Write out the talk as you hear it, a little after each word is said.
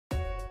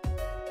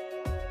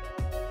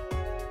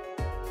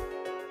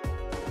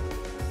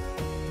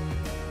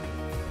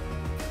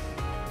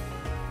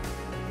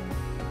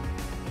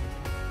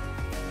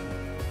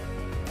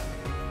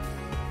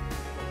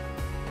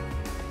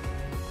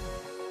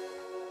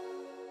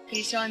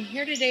Okay, so I'm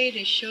here today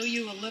to show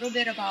you a little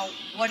bit about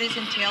what is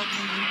entailed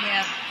when you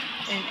have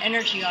an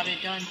energy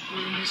audit done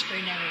through Miss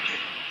Green Energy.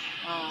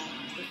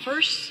 The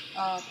first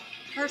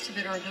parts of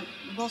it, or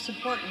the most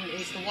important,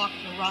 is the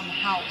walkthrough around the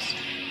house.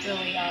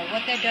 Really,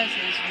 what that does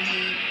is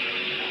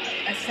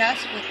we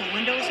assess what the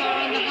windows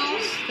are on the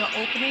house, the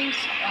openings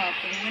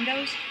for the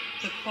windows,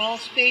 the crawl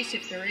space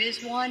if there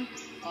is one,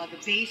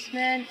 the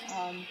basement,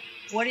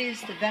 what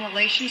is the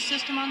ventilation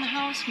system on the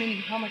house,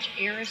 meaning how much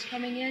air is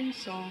coming in.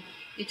 So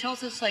it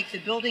tells us like the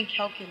building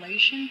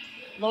calculation,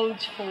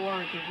 loads for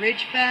the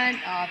ridge vent,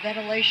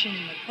 ventilation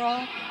in the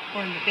crawl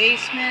or in the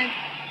basement,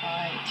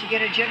 to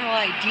get a general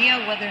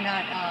idea whether or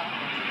not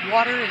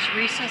water is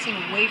recessing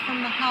away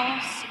from the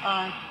house.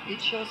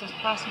 It shows us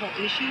possible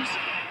issues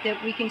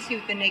that we can see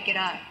with the naked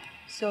eye.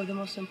 So the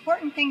most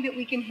important thing that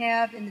we can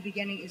have in the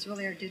beginning is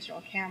really our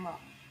digital camera.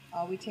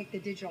 We take the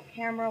digital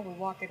camera, we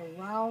walk it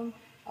around,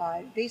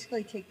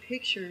 basically take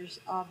pictures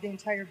of the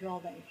entire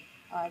building.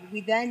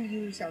 We then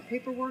use our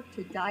paperwork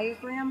to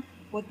diagram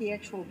what the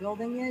actual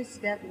building is.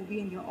 That will be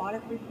in your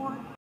audit report.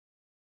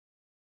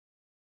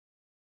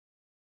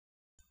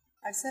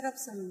 I've set up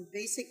some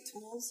basic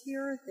tools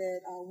here that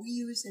we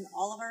use in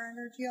all of our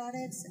energy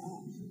audits.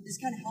 This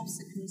kind of helps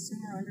the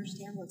consumer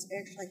understand what's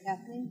actually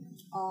happening.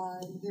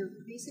 They're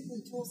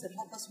basically tools that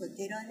help us with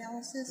data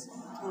analysis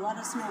to let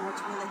us know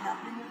what's really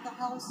happening with the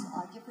house.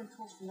 Different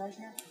tools to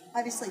measure.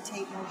 Obviously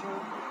tape measure,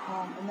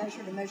 a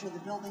measure to measure the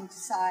building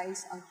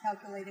size,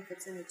 calculate if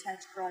it's an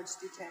attached garage,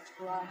 detached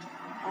garage,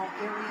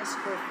 area,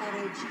 square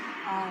footage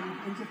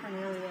in different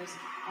areas.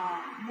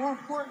 More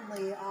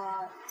importantly,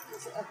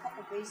 there's a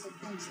couple basic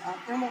things.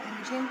 Thermal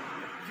imaging,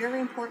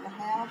 very important to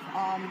have.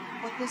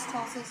 What this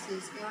tells us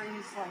is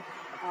areas like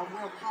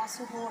where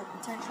possible or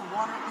potential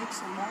water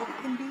leaks or mold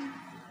can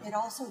be. It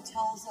also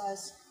tells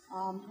us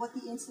what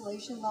the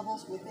insulation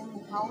levels within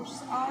the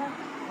house are.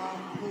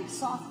 The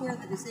software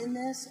that is in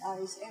this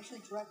is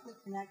actually directly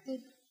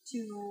connected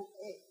to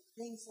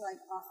things like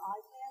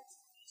iPads.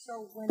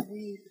 So when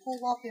we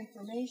pull up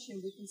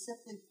information, we can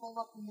simply pull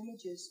up the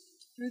images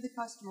through the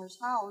customer's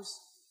house.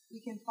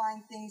 We can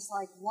find things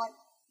like what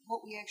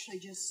we actually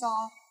just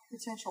saw,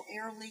 potential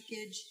air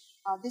leakage.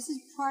 This is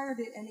prior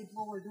to any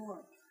blower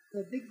door.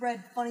 The big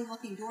red funny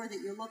looking door that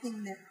you're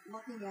looking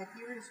at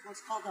here is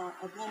what's called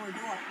a blower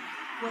door.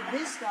 What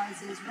this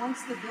does is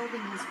once the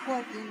building is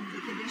put in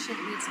the condition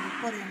it needs to be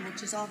put in,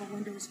 which is all the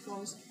windows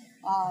closed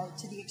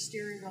to the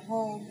exterior of the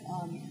home,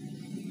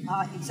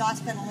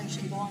 exhaust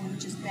ventilation going,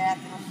 which is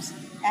bathrooms,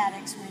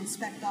 attics, we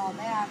inspect all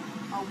that.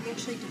 We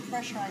actually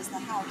depressurize the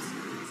house.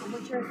 So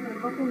what you're actually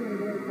looking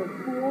at is a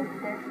tool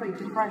to actually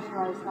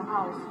depressurize the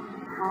house.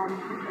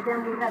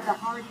 Then we have the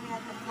hard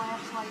hat, the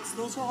flashlights.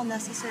 Those are all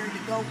necessary to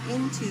go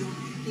into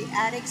the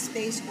attic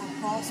space or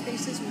crawl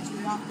spaces, which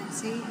we often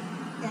see.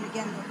 And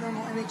again, the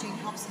thermal imaging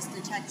helps us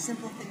detect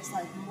simple things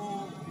like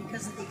mold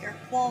because of the air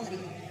quality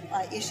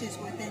issues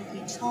within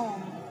each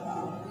home.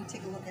 We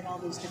take a look at all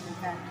these different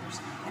factors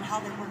and how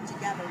they work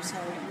together, so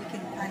we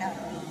can kind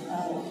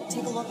of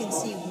take a look and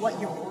see what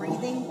you're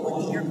breathing,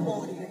 what the air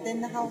quality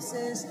within the house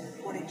is,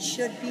 what it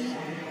should be,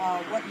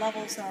 what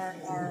levels are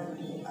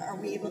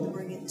we able to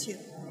bring it to,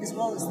 as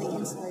well as the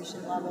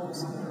insulation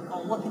levels,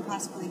 what can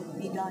possibly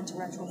be done to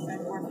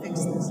retrofit or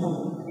fix this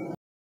home.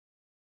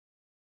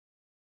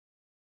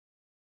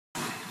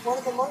 One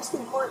of the most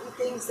important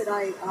things that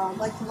I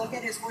like to look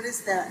at is what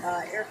is the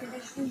air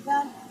conditioning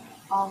vent.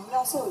 We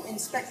also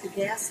inspect the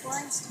gas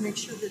lines to make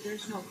sure that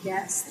there's no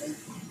gas leak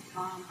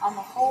on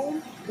the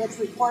home. That's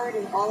required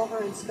in all of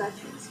our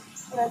inspections.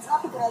 But on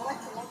top of that, I like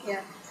to look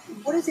at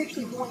what is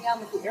actually going on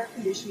with the air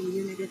conditioning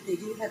unit if they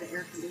do have an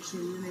air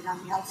conditioning unit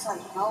on the outside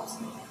of the house.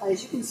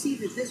 As you can see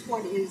that this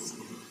one is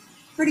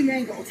pretty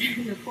mangled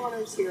in the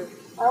corners here.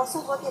 I also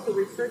look at the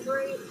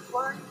refrigerator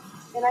line,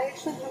 and I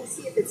actually want to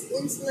see if it's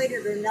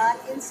insulated or not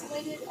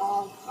insulated.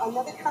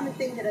 Another common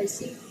thing that I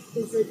see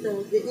is that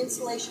the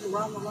insulation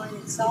around the line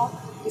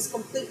itself is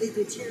completely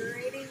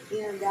deteriorating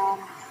and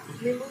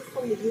removed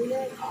from the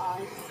unit,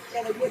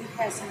 and it wouldn't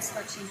pass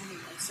inspection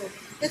anyway. So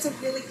that's a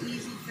really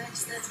easy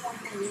fix. That's one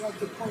thing we like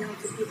to point out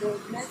to people.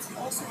 And that's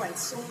also why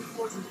it's so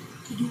important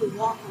to do a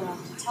walk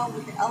around, to tell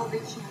what the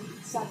elevation on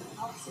the side of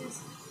the house is,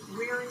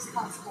 where is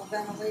possible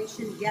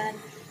ventilation. Again,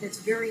 that's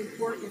very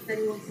important. If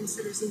anyone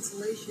considers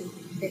insulation,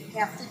 they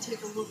have to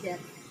take a look at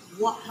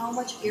how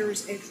much air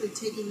is actually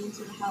taking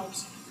into the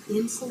house.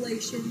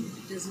 Insulation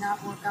does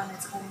not work on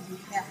its own. You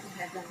have to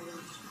have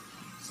ventilation.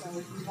 So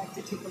we like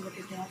to take a look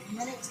at that. And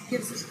then it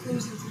gives us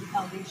clues into the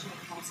foundation of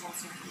the house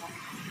also.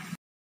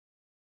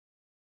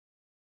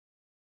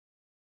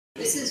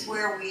 This is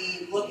where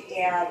we look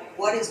at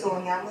what is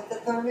going on with the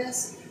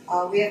thermos.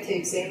 We have to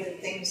examine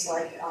things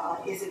like,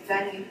 is it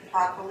venting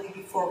properly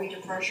before we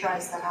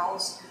depressurize the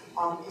house?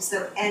 Is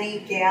there any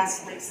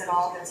gas leaks at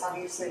all? That's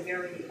obviously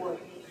very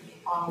important.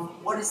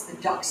 What does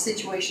the duct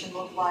situation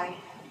look like?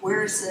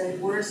 Where is the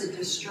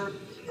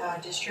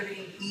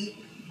distributing heat?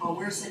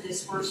 Where's the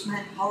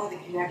disbursement? How are the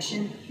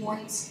connection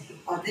points?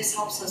 This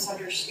helps us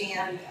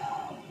understand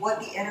what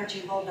the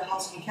energy load the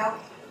house can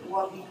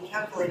what we can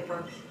calculate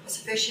for a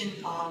sufficient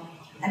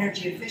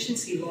energy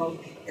efficiency load,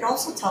 it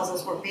also tells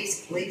us where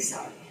basic leaks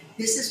are.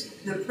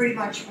 They're pretty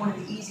much one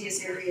of the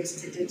easiest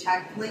areas to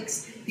detect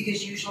leaks,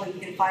 because usually you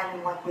can find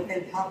them like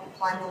within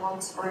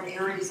pendulums or in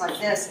areas like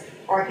this,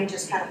 or I can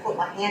just kind of put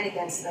my hand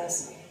against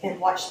this and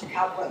watch the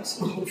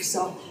cobwebs move.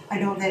 So I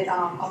know that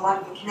a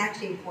lot of the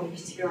connecting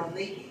points here are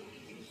leaking.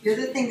 The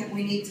other thing that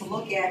we need to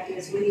look at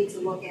is we need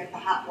to look at the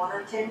hot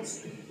water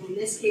tanks. In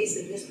this case,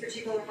 in this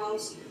particular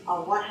house,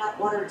 one hot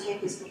water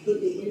tank is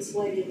completely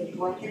insulated and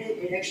blanketed.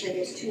 It actually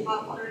has 2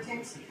 hot water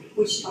tanks,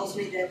 which tells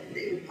me that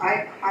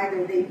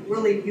either they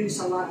really use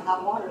a lot of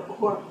hot water,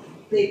 or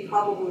they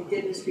probably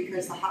did this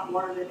because the hot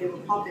water that they were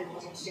pumping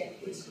wasn't staying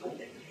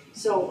insulated.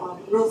 So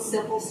real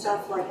simple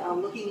stuff like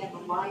looking at the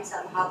lines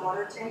on the hot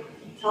water tank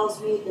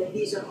tells me that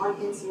these are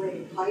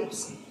uninsulated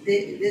pipes.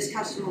 This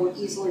customer would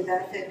easily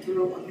benefit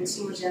through a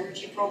consumer's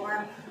energy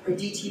program or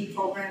DTE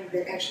program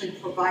that actually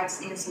provides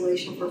the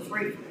insulation for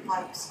free for the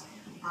pipes.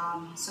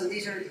 So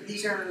these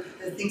are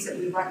the things that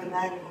we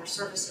recommend, or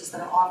services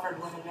that are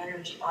offered when an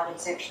energy audit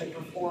is actually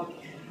performed.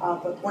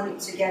 But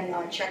once again,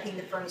 checking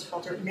the furnace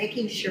filter,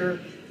 making sure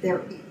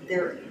there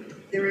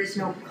is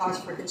no cause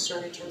for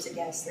concern in terms of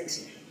gas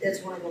leaks.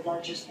 That's one of the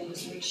largest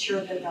things. Make sure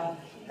that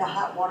the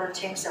hot water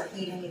tanks are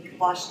heating and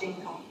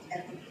combusting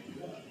at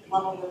the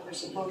level that they're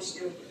supposed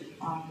to.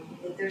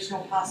 That there's no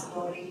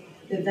possibility.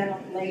 The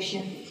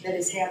ventilation that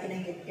is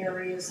happening in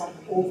areas like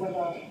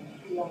over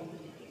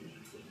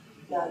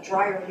the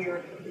dryer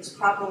here is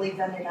properly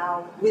vented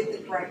out with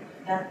the correct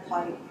vent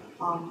pipe.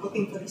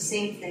 Looking for the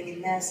same thing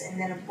in this, and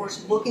then of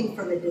course looking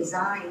for the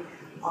design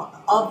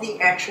of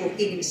the actual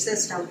heating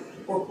system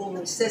or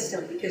cooling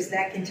system, because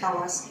that can tell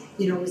us,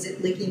 is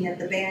it leaking at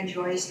the band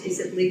joist? Is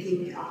it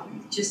leaking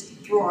just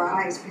through our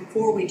eyes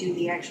before we do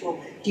the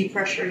actual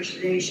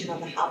depressurization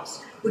of the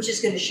house, which is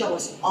going to show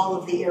us all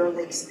of the air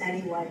leaks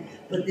anyway.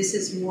 But this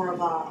is more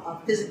of a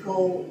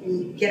physical,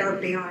 we get our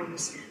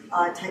bearings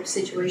type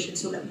situation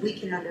so that we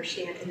can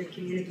understand and then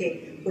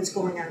communicate what's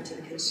going on to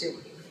the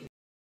consumer.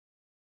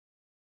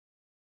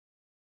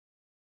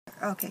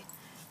 Okay,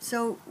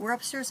 so we're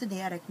upstairs in the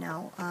attic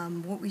now.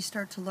 What we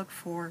start to look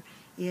for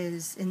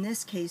is, in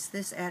this case,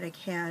 this attic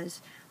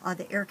has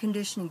the air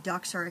conditioning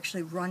ducts are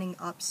actually running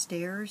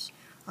upstairs.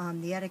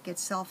 The attic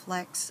itself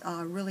lacks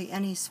really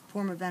any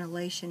form of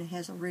ventilation. It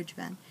has a ridge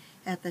vent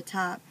at the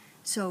top.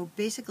 So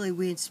basically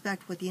we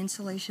inspect what the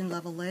insulation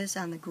level is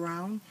on the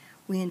ground.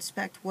 We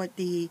inspect what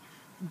the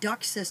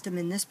duct system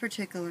in this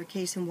particular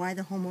case and why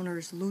the homeowner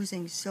is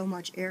losing so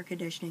much air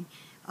conditioning.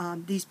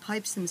 These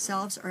pipes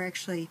themselves are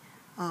actually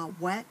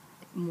wet,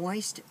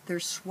 moist, they're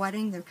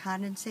sweating, they're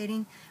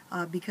condensating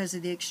because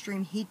of the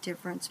extreme heat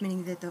difference,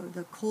 meaning that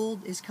the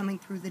cold is coming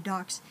through the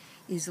ducts,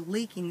 is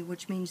leaking,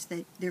 which means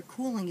that their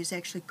cooling is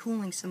actually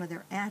cooling some of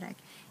their attic,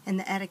 and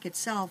the attic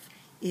itself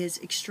is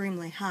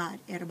extremely hot.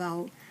 At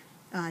about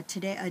a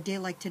day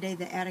like today,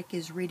 the attic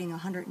is reading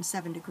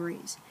 107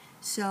 degrees.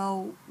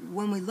 So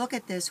when we look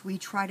at this, we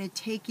try to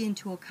take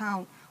into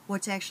account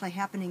what's actually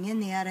happening in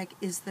the attic.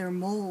 Is there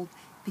mold?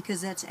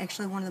 Because that's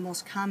actually one of the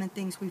most common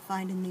things we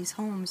find in these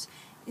homes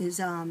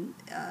is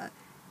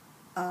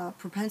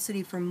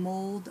propensity for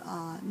mold,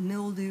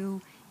 mildew,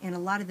 and a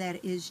lot of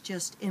that is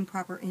just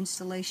improper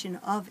installation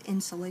of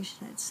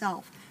insulation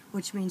itself,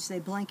 which means they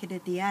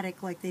blanketed the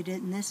attic like they did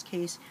in this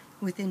case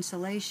with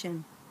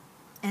insulation,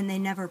 and they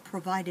never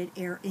provided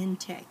air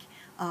intake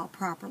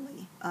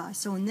properly.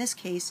 So in this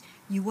case,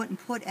 you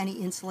wouldn't put any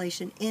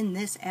insulation in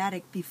this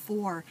attic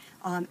before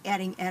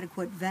adding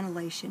adequate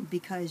ventilation,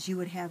 because you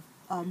would have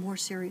a more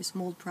serious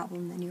mold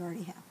problem than you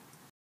already have.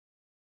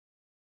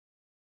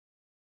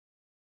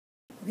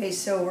 Okay,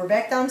 so we're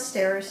back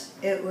downstairs.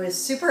 It was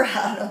super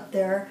hot up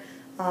there.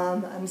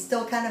 I'm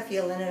still kind of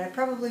feeling it. I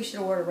probably should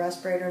have worn a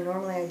respirator.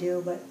 Normally I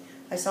do, but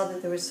I saw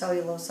that there was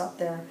cellulose up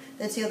there.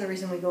 That's the other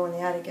reason we go in the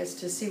attic, is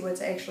to see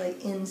what's actually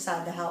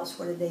inside the house.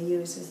 What did they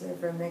use? Is there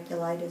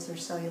vermiculite? Is there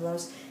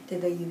cellulose?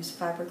 Did they use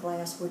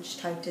fiberglass? Which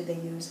type did they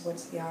use?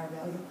 What's the R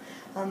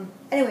value?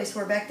 Anyway, so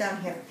we're back down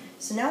here.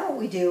 So now what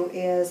we do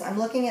is I'm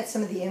looking at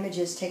some of the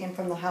images taken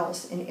from the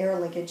house in air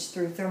leakage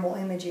through thermal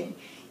imaging.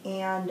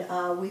 And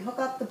we hook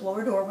up the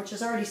blower door, which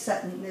is already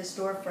set in this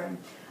door frame.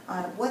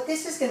 What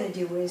this is going to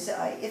do is,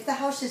 if the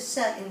house is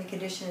set in the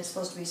condition it's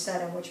supposed to be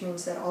set in, which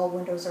means that all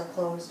windows are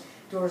closed,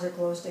 doors are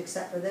closed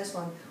except for this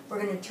one, we're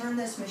going to turn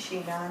this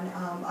machine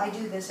on. I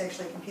do this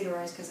actually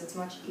computerized because it's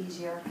much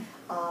easier.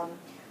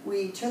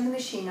 We turn the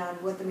machine on.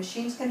 What the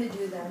machine's going to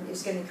do then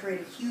is going to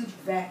create a huge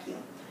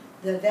vacuum.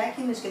 The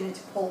vacuum is going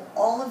to pull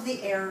all of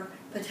the air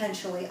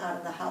potentially out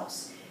of the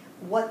house.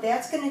 What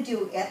that's going to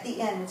do at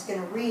the end, it's going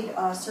to read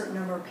a certain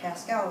number of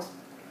pascals.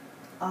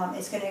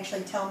 It's going to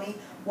actually tell me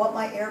what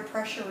my air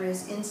pressure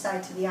is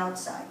inside to the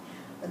outside.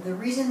 The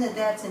reason that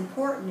that's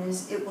important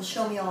is it will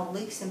show me all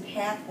leaks and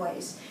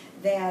pathways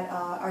that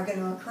are going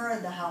to occur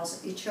in the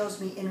house. It shows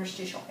me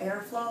interstitial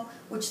airflow,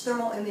 which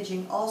thermal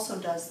imaging also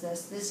does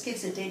this. This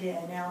gives a data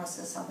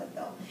analysis of it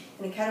though.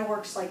 And it kind of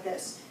works like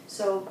this.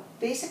 So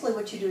basically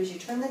what you do is you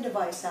turn the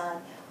device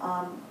on.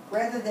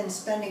 Rather than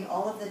spending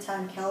all of the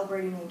time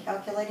calibrating and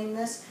calculating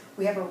this,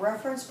 We have a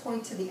reference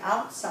point to the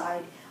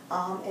outside,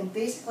 and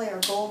basically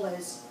our goal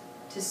is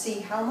to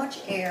see how much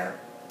air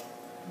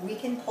we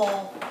can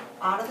pull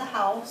out of the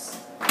house.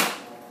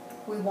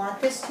 We want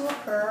this to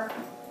occur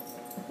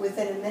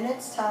within a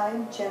minute's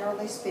time,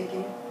 generally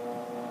speaking.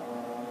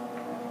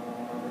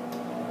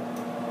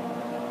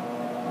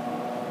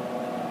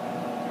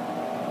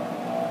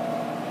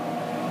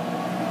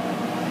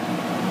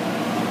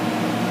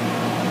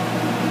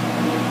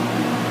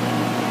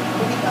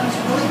 It's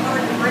really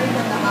hard to breathe in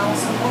the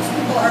house, and most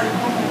people are at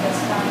home at this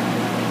time.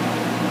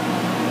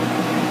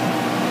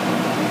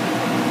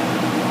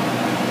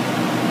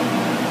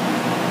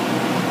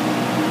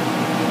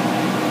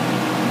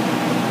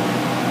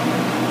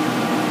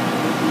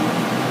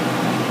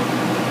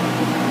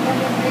 Then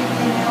we make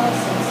the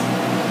analysis.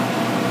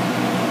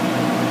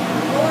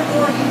 The lower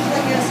door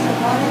usually has to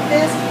run at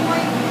this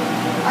point.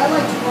 I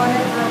like to run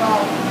it for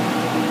about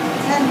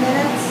 10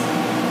 minutes.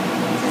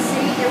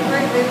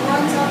 It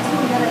runs up to,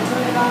 and then I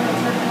turn it on and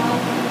turn it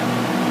off.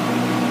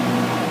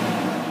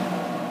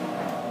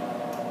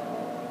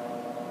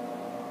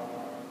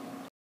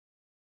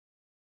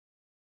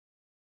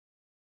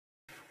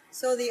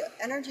 So the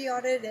energy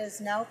audit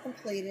is now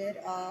completed.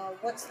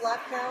 What's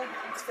left now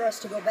is for us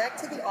to go back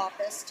to the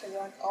office to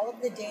run all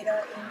of the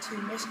data into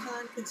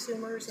Mishcon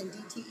Consumers and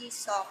DTE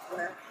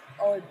software,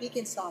 or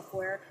Beacon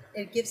software.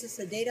 It gives us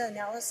a data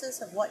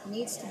analysis of what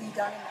needs to be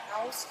done in the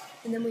house,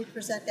 and then we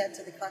present that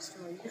to the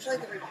customer. Usually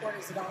the report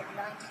is about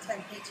 9 to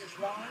 10 pages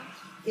long.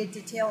 It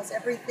details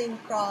everything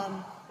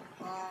from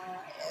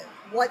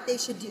what they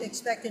should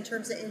expect in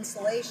terms of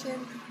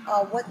insulation,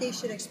 what they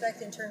should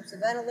expect in terms of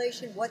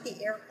ventilation, what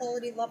the air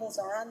quality levels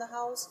are on the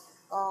house,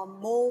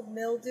 mold,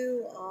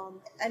 mildew,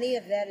 any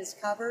of that is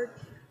covered.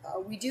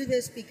 We do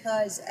this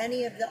because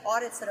any of the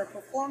audits that are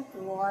performed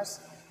through us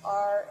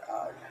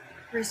are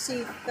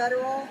receive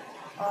federal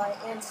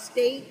and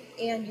state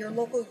and your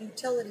local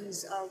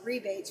utilities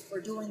rebates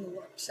for doing the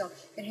work. So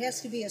it has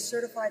to be a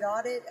certified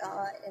audit,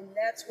 and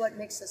that's what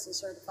makes us a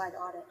certified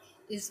audit,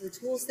 is the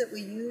tools that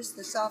we use,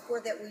 the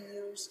software that we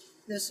use,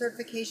 the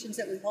certifications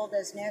that we hold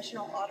as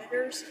national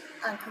auditors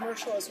on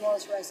commercial as well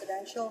as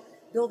residential,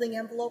 building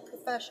envelope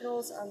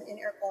professionals, and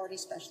air quality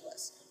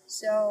specialists.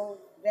 So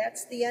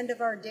that's the end of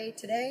our day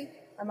today.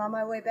 I'm on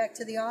my way back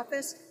to the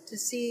office to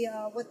see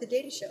what the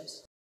data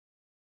shows.